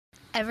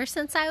Ever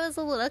since I was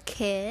a little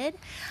kid,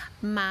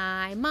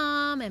 my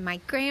mom and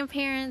my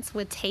grandparents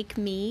would take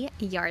me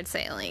yard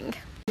sailing.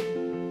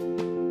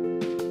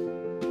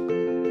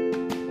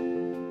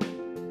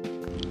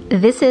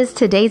 This is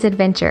today's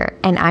adventure,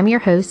 and I'm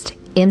your host,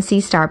 MC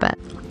Starbuck.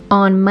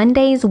 On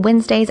Mondays,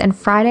 Wednesdays, and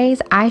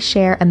Fridays, I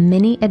share a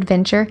mini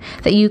adventure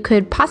that you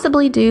could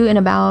possibly do in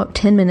about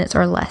 10 minutes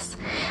or less.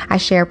 I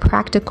share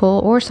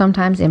practical or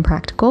sometimes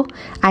impractical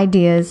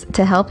ideas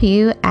to help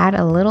you add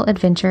a little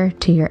adventure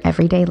to your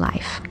everyday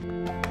life.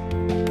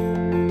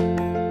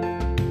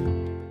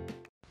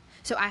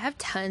 So I have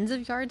tons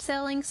of yard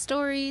sailing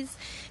stories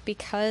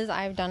because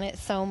I've done it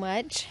so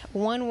much.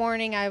 One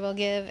warning I will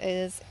give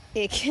is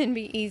it can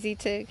be easy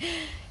to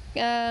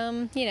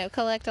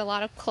collect a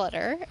lot of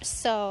clutter,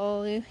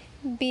 so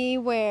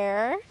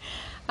beware.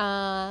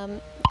 Gotta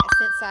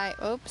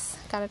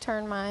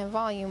turn my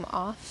volume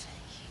off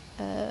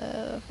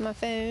of my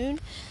phone,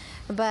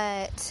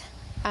 but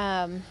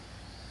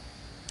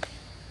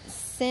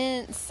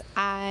since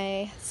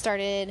I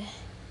started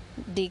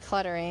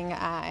decluttering,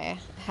 I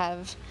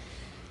have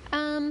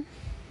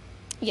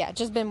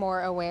just been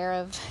more aware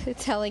of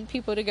telling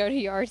people to go to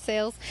yard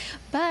sales,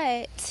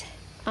 but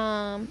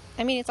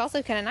it's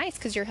also kind of nice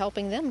because you're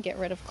helping them get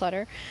rid of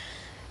clutter.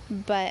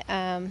 But,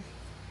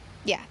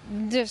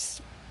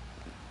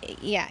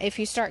 if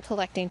you start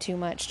collecting too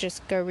much,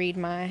 just go read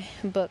my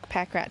book,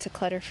 Pack Rat to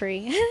Clutter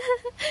Free.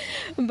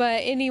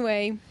 But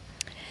anyway,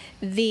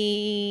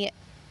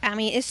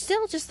 it's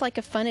still just like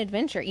a fun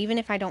adventure, even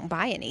if I don't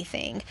buy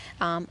anything.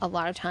 A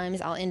lot of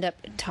times I'll end up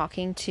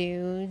talking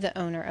to the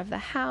owner of the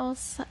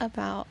house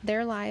about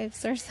their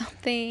lives or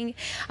something.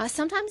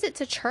 Sometimes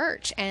it's a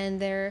church and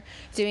they're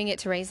doing it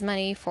to raise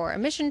money for a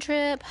mission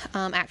trip.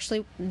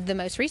 Actually, the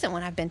most recent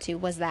one I've been to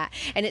was that.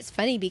 And it's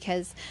funny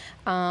because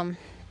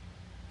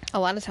a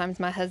lot of times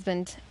my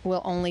husband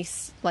will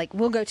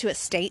we'll go to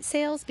estate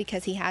sales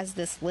because he has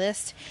this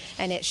list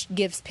and it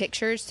gives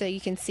pictures so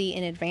you can see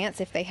in advance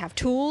if they have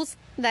tools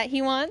that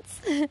he wants.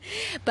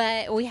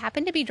 But we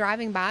happened to be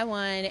driving by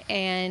one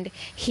and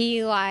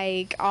he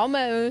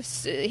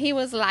was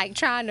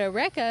trying to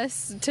wreck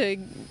us to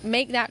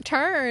make that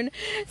turn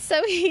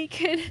so he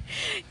could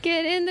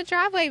get in the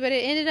driveway, but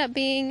it ended up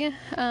being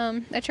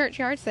a church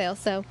yard sale.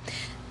 So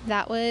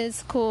that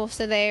was cool.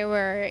 So they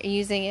were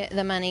using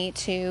the money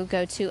to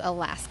go to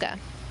Alaska.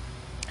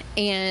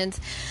 And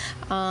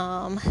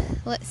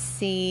let's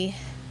see.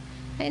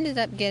 I ended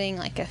up getting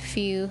a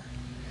few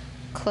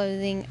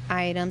clothing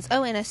items.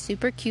 Oh, and a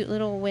super cute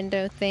little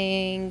window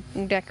thing,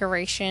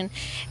 decoration.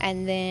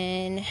 And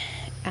then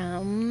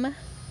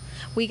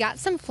we got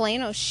some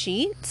flannel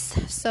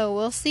sheets. So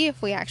we'll see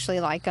if we actually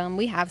like them.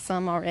 We have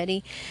some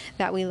already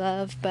that we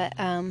love, but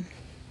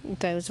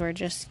those were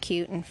just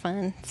cute and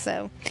fun.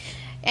 So,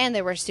 and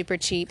they were super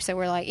cheap, so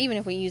we're like, even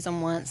if we use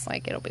them once,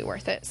 it'll be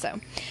worth it. So,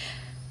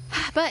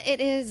 but it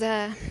is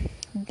a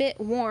bit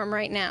warm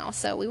right now,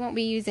 so we won't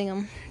be using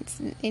them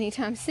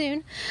anytime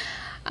soon.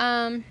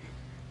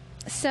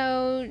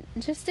 So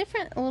just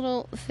different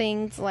little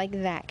things like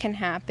that can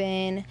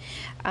happen.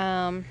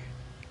 So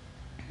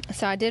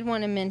I did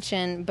want to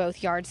mention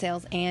both yard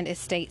sales and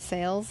estate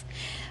sales,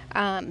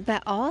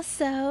 but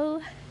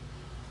also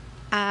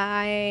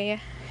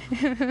I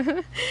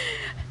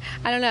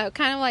don't know,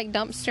 kind of like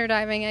dumpster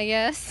diving, I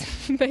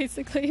guess,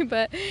 basically,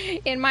 but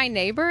in my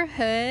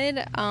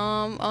neighborhood,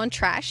 on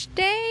trash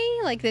day,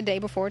 the day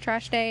before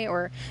trash day,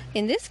 or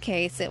in this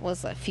case, it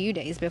was a few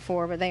days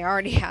before, but they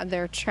already had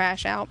their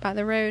trash out by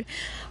the road.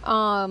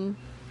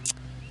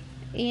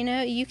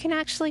 You can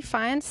actually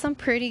find some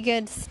pretty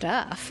good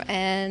stuff,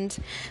 and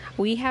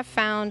we have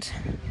found,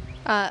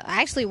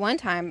 actually one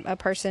time a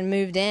person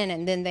moved in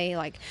and then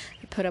they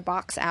put a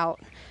box out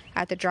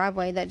at the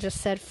driveway that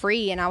just said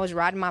free, and I was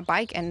riding my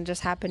bike and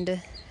just happened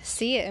to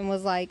see it and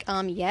was like,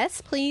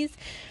 yes, please.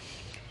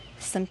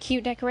 Some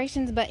cute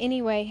decorations. But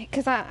anyway,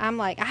 because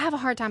I'm I have a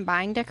hard time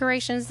buying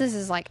decorations. This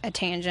is a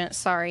tangent,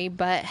 sorry,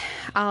 but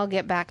I'll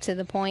get back to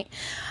the point.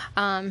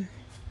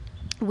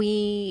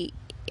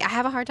 I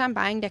have a hard time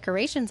buying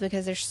decorations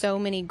because there's so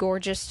many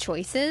gorgeous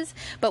choices,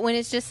 but when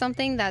it's just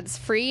something that's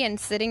free and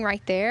sitting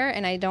right there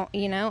and I don't,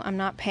 I'm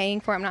not paying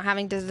for it, I'm not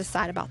having to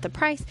decide about the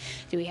price.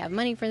 Do we have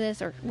money for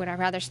this, or would I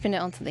rather spend it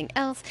on something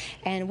else?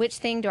 And which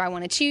thing do I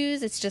want to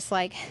choose? It's just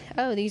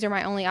oh, these are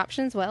my only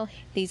options. Well,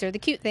 these are the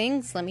cute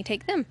things. Let me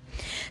take them.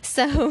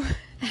 So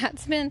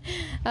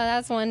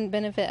that's one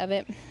benefit of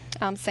it.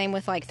 Same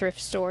with thrift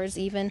stores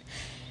even,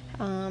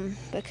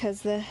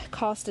 because the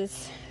cost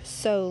is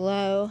so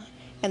low.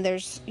 And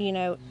there's,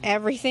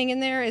 everything in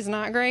there is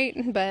not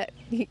great, but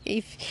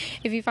if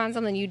you find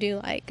something you do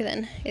like,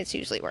 then it's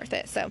usually worth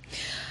it. So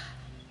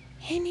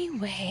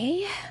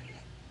anyway,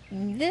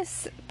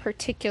 this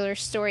particular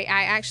story,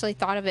 I actually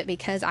thought of it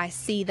because I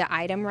see the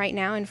item right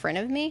now in front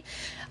of me,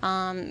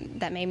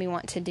 that made me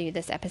want to do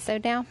this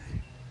episode now.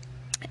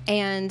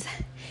 And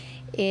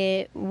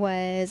it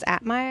was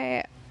at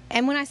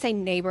and when I say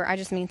neighbor, I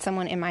just mean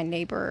someone in my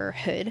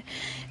neighborhood.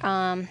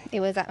 It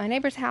was at my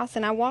neighbor's house,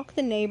 and I walk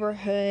the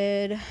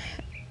neighborhood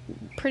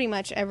pretty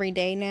much every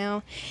day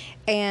now.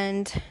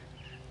 And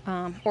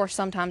or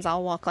sometimes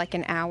I'll walk like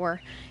an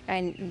hour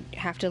and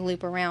have to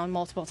loop around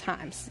multiple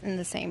times in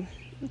the same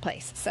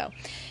place. So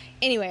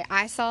anyway,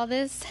 I saw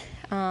this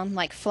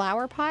like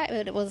flower pot,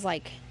 but it was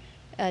like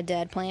a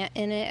dead plant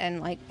in it and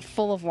like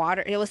full of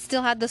water. It was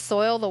still had the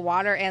soil, the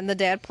water, and the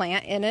dead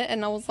plant in it,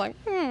 and I was like,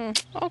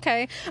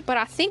 okay. But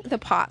I think the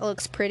pot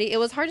looks pretty. It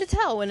was hard to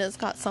tell when it's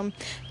got some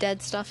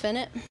dead stuff in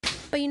it.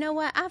 But you know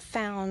what? I've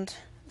found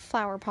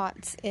flower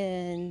pots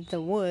in the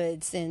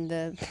woods,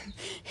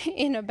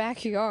 in a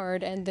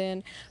backyard, and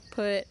then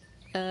put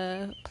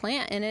a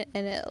plant in it,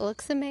 and it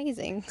looks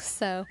amazing.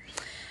 So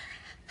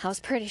I was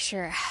pretty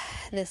sure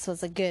this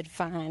was a good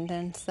find.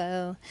 And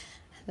so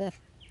the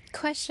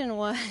question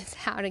was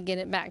how to get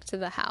it back to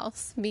the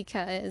house,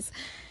 because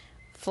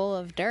full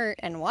of dirt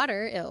and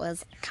water, it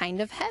was kind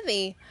of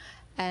heavy,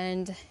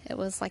 and it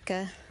was like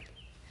a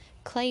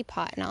clay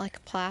pot, not like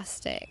a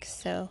plastic.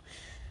 So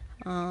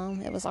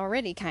it was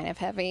already kind of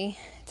heavy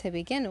to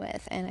begin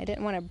with, and I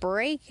didn't want to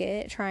break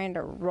it trying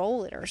to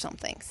roll it or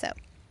something. So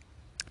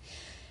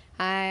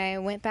I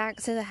went back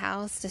to the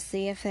house to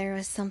see if there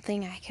was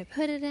something I could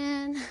put it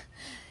in,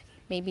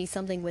 maybe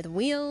something with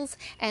wheels,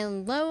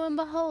 and lo and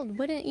behold,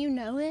 wouldn't you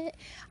know it,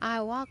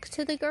 I walked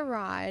to the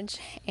garage,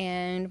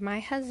 and my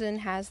husband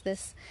has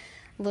this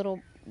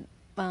little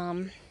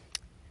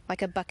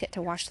like a bucket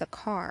to wash the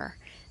car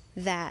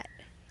that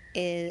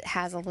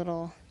has a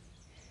little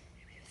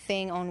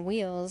thing on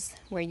wheels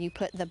where you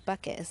put the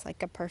bucket. It's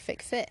like a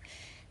perfect fit.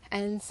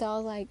 And so I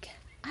was like,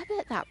 I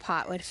bet that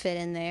pot would fit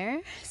in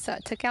there. So I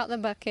took out the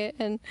bucket,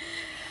 and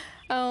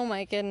oh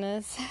my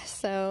goodness.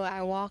 So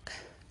I walk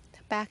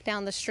back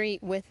down the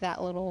street with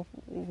that little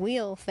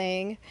wheel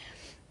thing,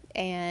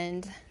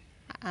 and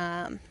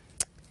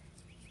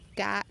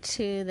got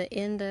to the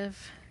end of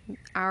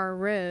our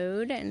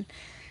road, and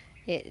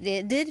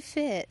it did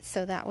fit,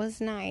 so that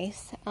was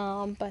nice.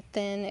 But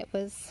then it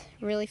was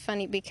really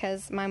funny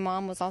because my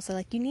mom was also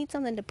like, you need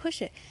something to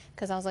push it,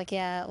 because I was like,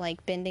 yeah,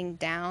 like bending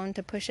down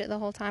to push it the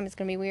whole time, it's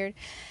gonna be weird.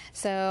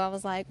 So I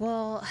was like,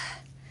 well,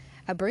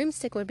 a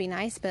broomstick would be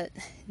nice, but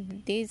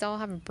these all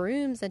have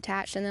brooms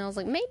attached. And then I was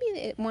like,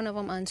 maybe one of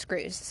them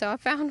unscrews. So I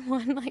found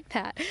one like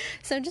that.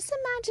 So just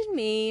imagine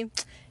me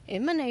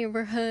in my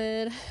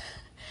neighborhood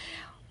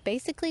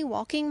basically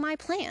walking my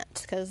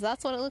plant, because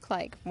that's what it looked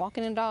like,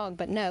 walking a dog.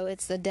 But no,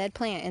 it's a dead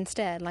plant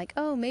instead. Like,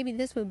 oh, maybe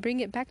this would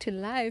bring it back to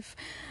life.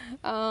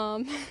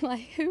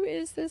 Like, who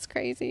is this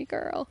crazy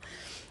girl?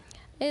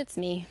 It's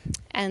me.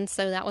 And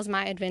so that was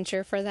my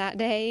adventure for that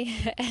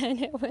day,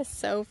 and it was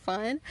so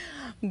fun.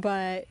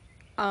 But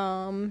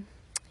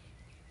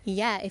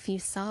yeah, if you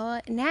saw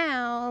it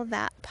now,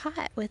 that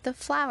pot with the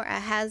flower,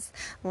 it has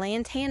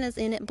lantanas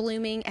in it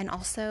blooming. And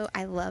also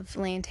I love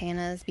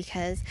lantanas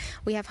because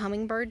we have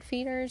hummingbird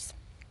feeders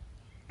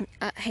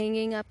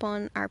hanging up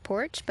on our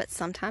porch, but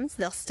sometimes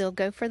they'll still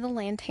go for the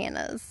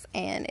lantanas,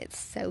 and it's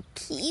so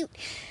cute.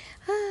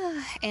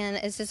 And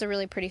it's just a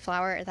really pretty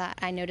flower that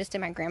I noticed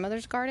in my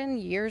grandmother's garden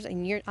years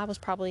and years. I was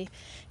probably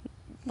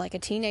like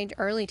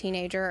early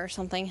teenager or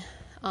something.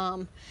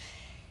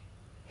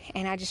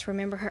 And I just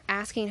remember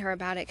asking her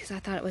about it because I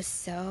thought it was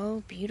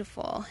so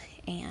beautiful.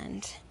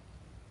 And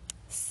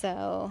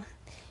so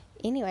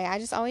anyway, I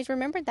just always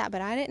remembered that,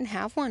 but I didn't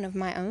have one of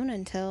my own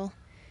until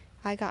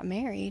I got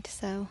married.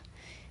 So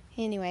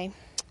anyway,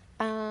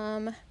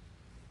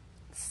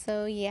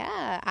 so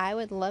yeah, I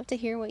would love to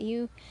hear what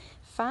you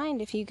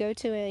find if you go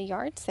to a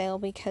yard sale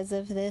because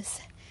of this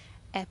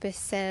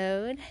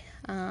episode.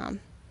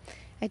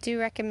 I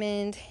do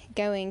recommend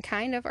going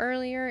kind of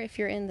earlier if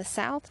you're in the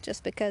South,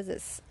 just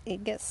because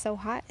it gets so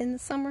hot in the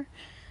summer.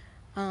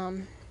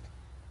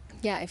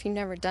 Yeah, if you've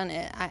never done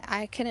it,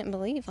 I couldn't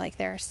believe like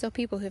there are still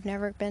people who've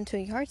never been to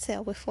a yard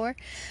sale before.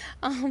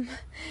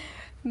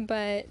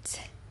 But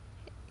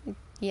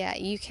yeah,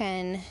 you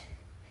can.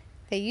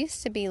 They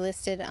used to be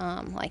listed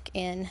like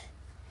in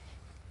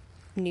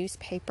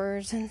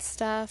newspapers and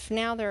stuff.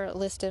 Now they're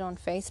listed on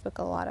Facebook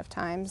a lot of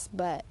times,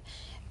 but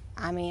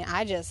I mean,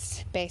 I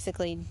just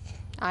basically,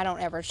 I don't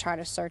ever try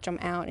to search them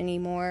out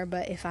anymore,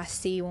 but if I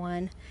see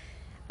one,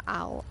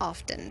 I'll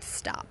often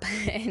stop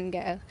and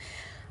go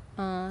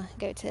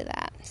to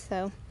that.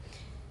 So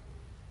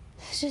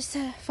it's just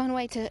a fun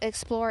way to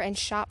explore and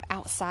shop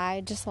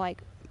outside, just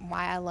like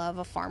why I love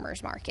a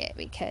farmer's market,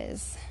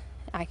 because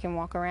I can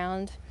walk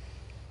around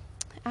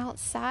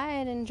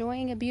outside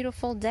enjoying a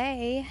beautiful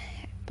day,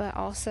 but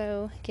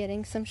also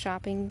getting some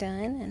shopping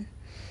done and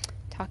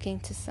talking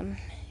to some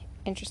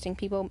interesting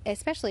people.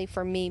 Especially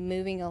for me,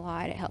 moving a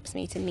lot, it helps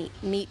me to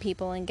meet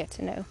people and get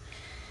to know,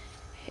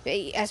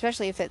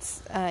 especially if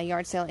it's a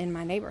yard sale in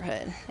my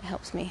neighborhood. It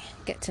helps me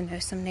get to know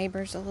some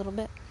neighbors a little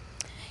bit.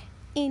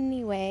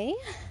 Anyway,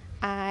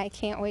 I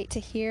can't wait to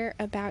hear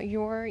about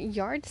your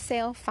yard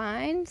sale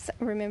finds.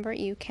 Remember,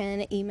 you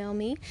can email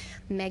me,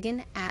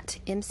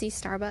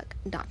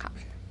 megan@mcstarbuck.com.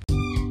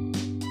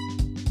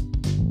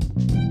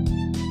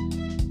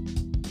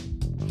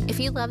 If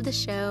you love the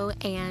show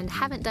and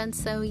haven't done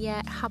so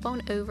yet, hop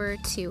on over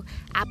to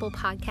Apple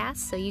Podcasts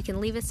so you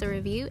can leave us a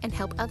review and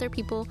help other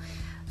people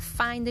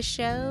find the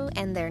show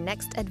and their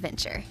next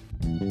adventure.